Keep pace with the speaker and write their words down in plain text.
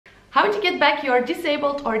How to get back your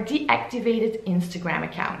disabled or deactivated Instagram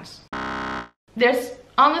account. There's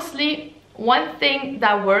honestly one thing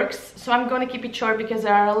that works, so I'm going to keep it short because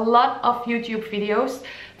there are a lot of YouTube videos.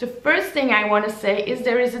 The first thing I want to say is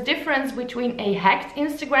there is a difference between a hacked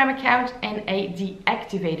Instagram account and a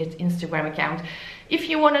deactivated Instagram account. If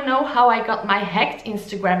you want to know how I got my hacked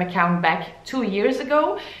Instagram account back 2 years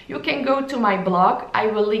ago, you can go to my blog. I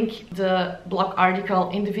will link the blog article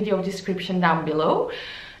in the video description down below.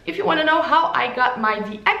 If you want to know how I got my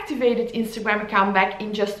deactivated Instagram account back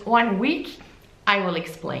in just 1 week, I will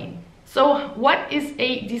explain. So what is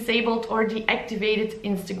a disabled or deactivated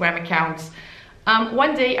Instagram account?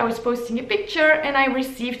 One day I was posting a picture and I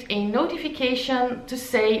received a notification to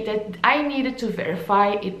say that I needed to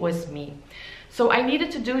verify it was me. So I needed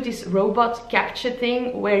to do this robot captcha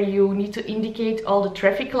thing where you need to indicate all the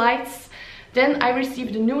traffic lights. Then I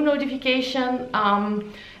received a new notification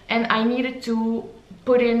and I needed to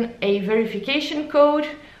put in a verification code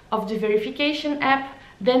of the verification app.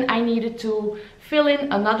 Then I needed to fill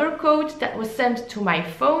in another code that was sent to my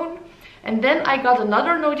phone. And then I got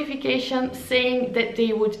another notification saying that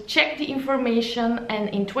they would check the information and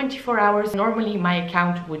in 24 hours normally my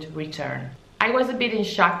account would return. I was a bit in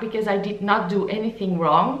shock because I did not do anything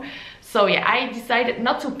wrong. So yeah, I decided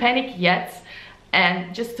not to panic yet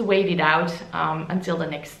and just to wait it out until the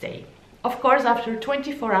next day. Of course, after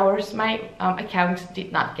 24 hours, my account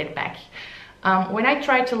did not get back. When I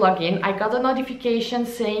tried to log in, I got a notification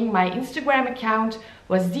saying my Instagram account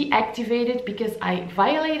was deactivated because I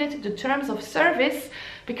violated the terms of service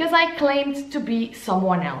because I claimed to be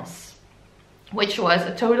someone else, which was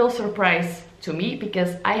a total surprise to me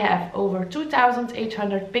because I have over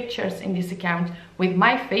 2,800 pictures in this account with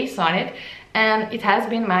my face on it, and it has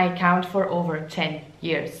been my account for over 10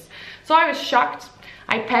 years. So I was shocked,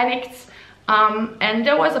 I panicked, and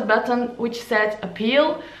there was a button which said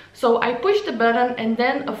appeal. So I pushed the button and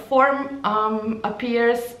then a form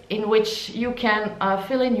appears in which you can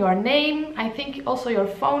fill in your name, I think also your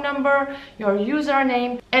phone number, your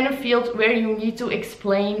username, and a field where you need to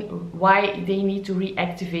explain why they need to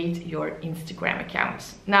reactivate your Instagram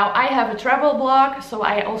account. Now I have a travel blog, so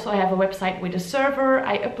I also have a website with a server.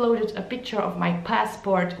 I uploaded a picture of my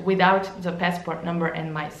passport without the passport number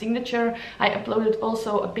and my signature. I uploaded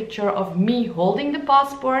also a picture of me holding the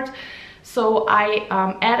passport. So I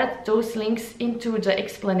added those links into the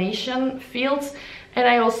explanation fields, and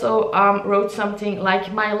I also wrote something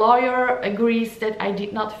like, my lawyer agrees that I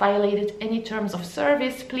did not violate any terms of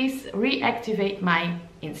service. Please reactivate my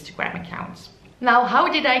Instagram account. Now, how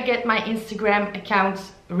did I get my Instagram account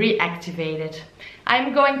reactivated?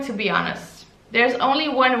 I'm going to be honest. There's only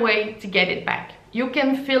one way to get it back. You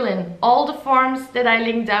can fill in all the forms that I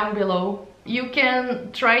link down below. You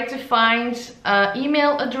can try to find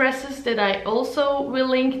email addresses that I also will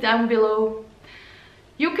link down below.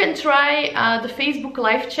 You can try the Facebook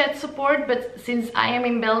live chat support, but since I am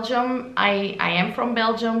in Belgium, I am from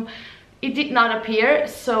Belgium, it did not appear.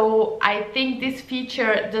 So I think this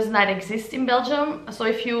feature does not exist in Belgium. So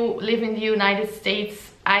if you live in the United States,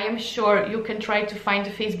 I am sure you can try to find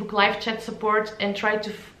the Facebook live chat support and try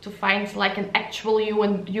to find like an actual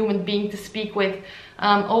human being to speak with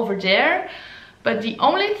over there. But the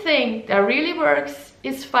only thing that really works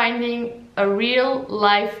is finding a real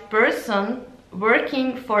live person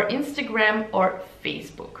working for Instagram or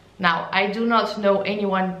Facebook. Now, I do not know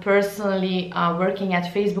anyone personally working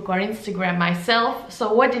at Facebook or Instagram myself.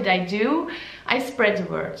 So what did I do? I spread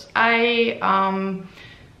the word. I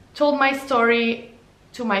told my story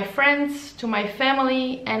to my friends, to my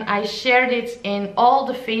family, and I shared it in all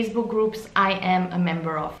the Facebook groups I am a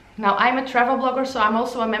member of. Now, I'm a travel blogger, so I'm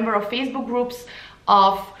also a member of Facebook groups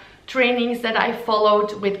of trainings that I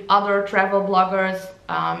followed with other travel bloggers,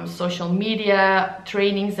 social media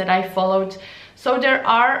trainings that I followed. So there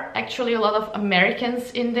are actually a lot of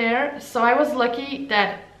Americans in there. So I was lucky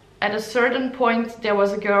that at a certain point there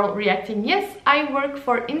was a girl reacting, yes, I work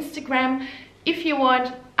for Instagram. If you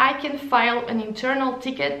want, I can file an internal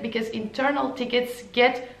ticket because internal tickets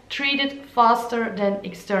get treated faster than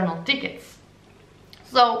external tickets.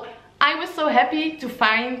 So I was so happy to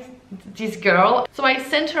find this girl. So I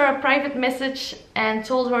sent her a private message and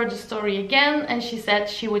told her the story again, and she said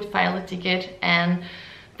she would file a ticket and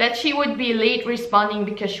that she would be late responding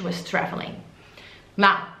because she was traveling.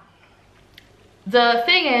 Now, the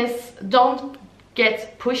thing is, don't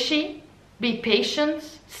get pushy, be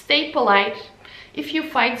patient, stay polite. If you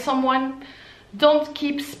find someone, don't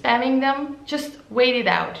keep spamming them, just wait it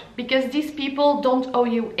out, because these people don't owe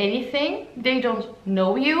you anything, they don't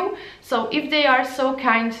know you. So if they are so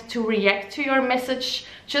kind to react to your message,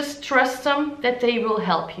 just trust them that they will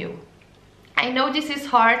help you. I know this is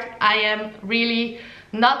hard. I am really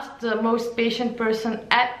not the most patient person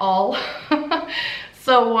at all.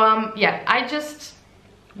 So yeah, I just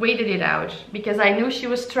waited it out because I knew she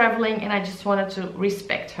was traveling and I just wanted to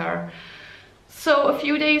respect her. So a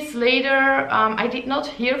few days later, I did not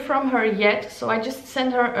hear from her yet, so I just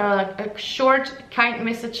sent her a short, kind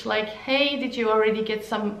message like, hey, did you already get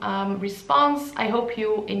some response? I hope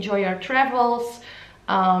you enjoy your travels.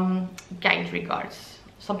 Kind regards,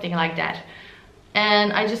 something like that.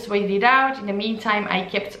 And I just waited it out. In the meantime, I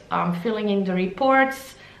kept filling in the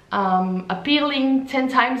reports, appealing 10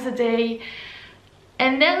 times a day.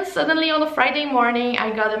 And then suddenly on a Friday morning, I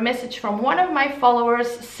got a message from one of my followers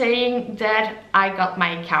saying that I got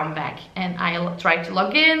my account back. And I tried to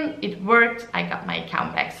log in, it worked, I got my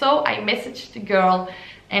account back. So I messaged the girl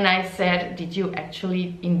and I said, did you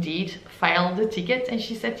actually indeed file the ticket? And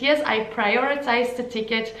she said, yes, I prioritized the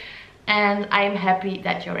ticket and I'm happy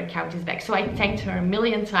that your account is back. So I thanked her a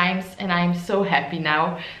million times and I'm so happy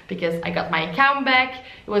now because I got my account back.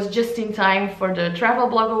 It was just in time for the Travel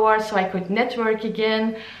Blog Awards, so I could network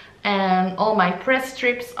again, and all my press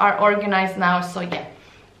trips are organized now. So yeah,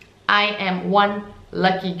 I am one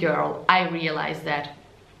lucky girl. I realize that.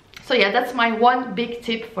 So yeah, that's my one big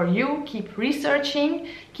tip for you. Keep researching,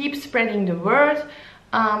 keep spreading the word.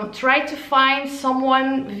 Try to find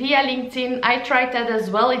someone via LinkedIn. I tried that as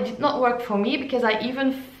well. It did not work for me because I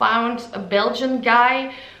even found a Belgian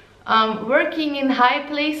guy working in high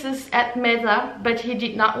places at Meta, but he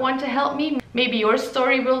did not want to help me. Maybe your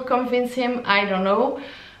story will convince him, I don't know.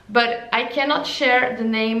 But I cannot share the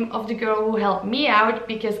name of the girl who helped me out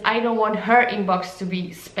because I don't want her inbox to be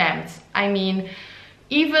spammed. I mean,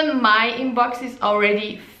 even my inbox is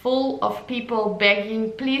already full of people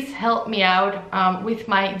begging, please help me out with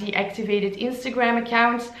my deactivated Instagram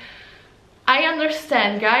accounts. I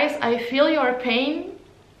understand, guys, I feel your pain.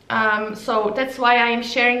 So that's why I am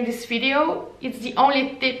sharing this video. It's the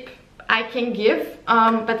only tip I can give,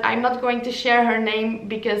 but I'm not going to share her name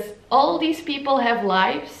because all these people have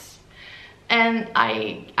lives and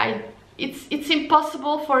it's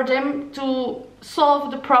impossible for them to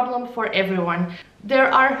solve the problem for everyone.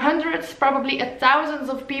 There are hundreds, probably thousands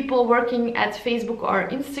of people working at Facebook or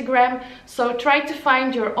Instagram, so try to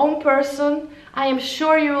find your own person. I am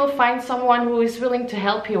sure you will find someone who is willing to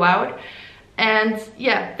help you out. And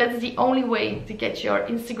yeah, that's the only way to get your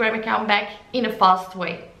Instagram account back in a fast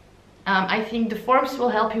way. I think the forms will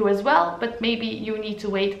help you as well, but maybe you need to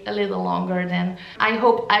wait a little longer then. I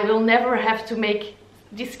hope I will never have to make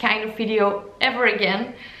this kind of video ever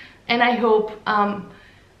again, and I hope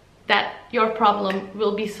that your problem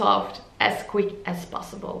will be solved as quick as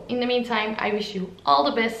possible. In the meantime, I wish you all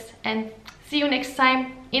the best and see you next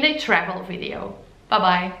time in a travel video. Bye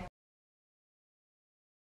bye.